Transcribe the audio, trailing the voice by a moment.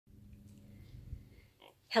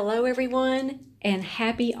Hello everyone and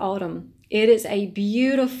happy autumn. It is a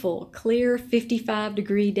beautiful, clear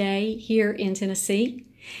 55-degree day here in Tennessee,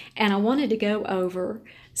 and I wanted to go over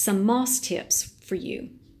some moss tips for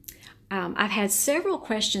you. I've had several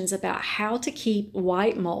questions about how to keep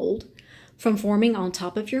white mold from forming on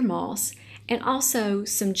top of your moss, and also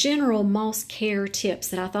some general moss care tips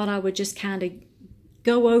that I thought I would just kind of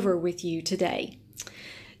go over with you today.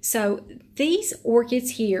 So these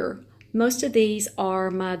orchids here, most of these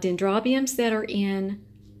are my dendrobiums that are in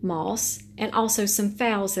moss and also some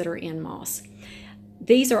phals that are in moss.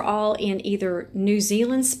 These are all in either New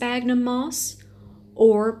Zealand sphagnum moss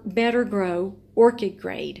or Better Grow orchid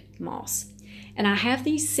grade moss. And I have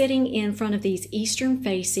these sitting in front of these eastern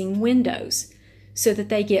facing windows so that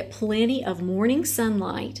they get plenty of morning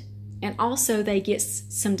sunlight, and also they get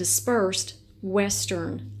some dispersed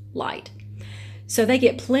western light. So they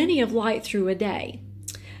get plenty of light through a day.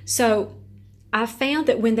 So I found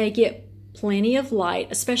that when they get plenty of light,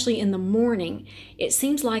 especially in the morning, it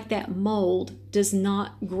seems like that mold does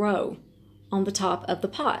not grow on the top of the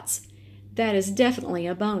pots. That is definitely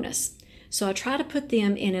a bonus. So I try to put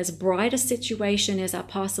them in as bright a situation as I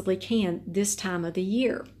possibly can this time of the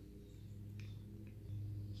year.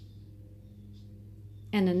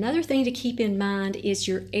 And another thing to keep in mind is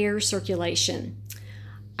your air circulation.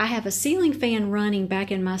 I have a ceiling fan running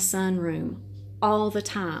back in my sunroom all the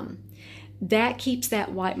time. That keeps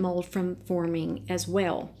that white mold from forming as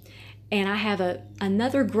well. And I have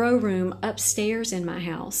another grow room upstairs in my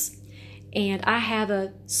house, and I have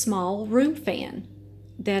a small room fan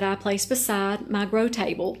that I place beside my grow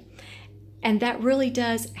table, and that really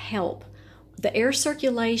does help. The air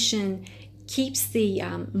circulation keeps the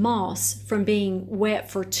moss from being wet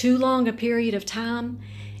for too long a period of time,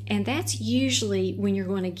 and that's usually when you're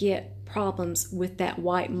going to get problems with that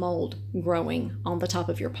white mold growing on the top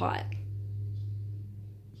of your pot.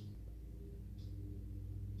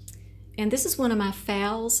 And this is one of my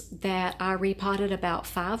phals that I repotted about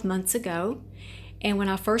 5 months ago. And when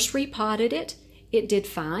I first repotted it, it did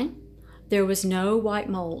fine. There was no white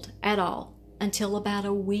mold at all until about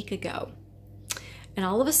a week ago. And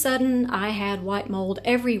all of a sudden I had white mold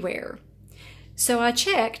everywhere. So I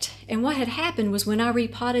checked, and what had happened was when I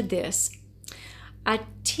repotted this, I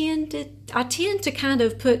tend to kind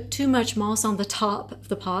of put too much moss on the top of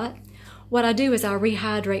the pot. What I do is I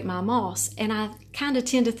rehydrate my moss, and I kind of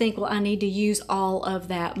tend to think, well, I need to use all of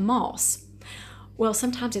that moss. Well,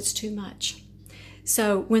 sometimes it's too much.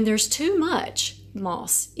 So when there's too much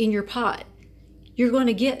moss in your pot, you're going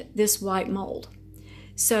to get this white mold.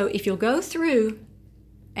 So if you'll go through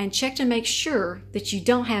and check to make sure that you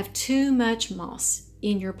don't have too much moss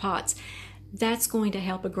in your pots, that's going to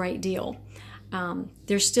help a great deal.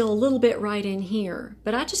 There's still a little bit right in here,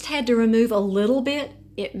 but I just had to remove a little bit.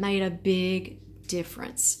 It made a big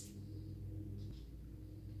difference.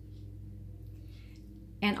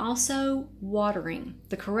 And also watering.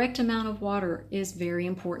 The correct amount of water is very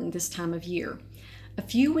important this time of year. A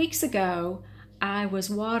few weeks ago, I was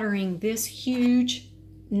watering this huge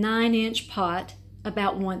 9-inch pot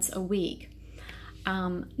about once a week.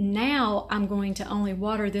 Now I'm going to only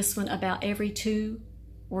water this one about every 2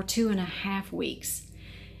 or 2.5 weeks.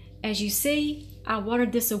 As you see, I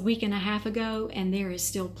watered this a week and a half ago, and there is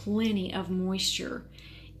still plenty of moisture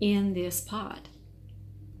in this pot.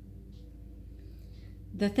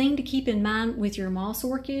 The thing to keep in mind with your moss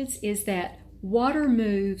orchids is that water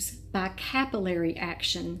moves by capillary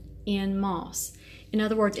action in moss. In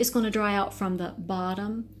other words, it's going to dry out from the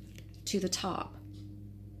bottom to the top.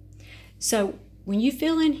 So when you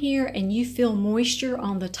feel in here and you feel moisture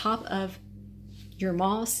on the top of your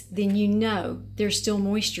moss, then you know there's still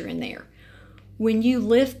moisture in there. When you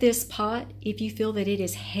lift this pot, if you feel that it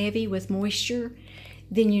is heavy with moisture,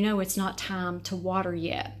 then you know it's not time to water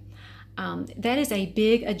yet. That is a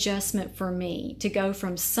big adjustment for me, to go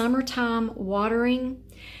from summertime watering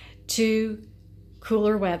to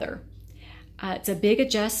cooler weather. It's a big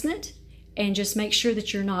adjustment, and just make sure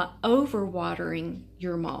that you're not over watering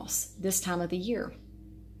your moss this time of the year.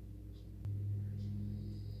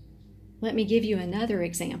 Let me give you another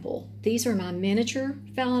example. These are my miniature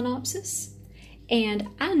Phalaenopsis, and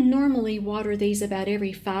I normally water these about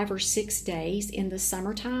every 5 or 6 days in the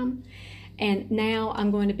summertime, and now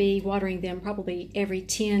I'm going to be watering them probably every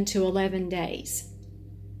 10 to 11 days.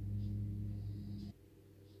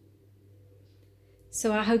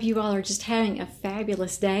 So I hope you all are just having a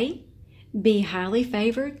fabulous day. Be highly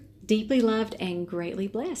favored, deeply loved, and greatly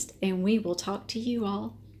blessed, and we will talk to you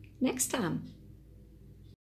all next time.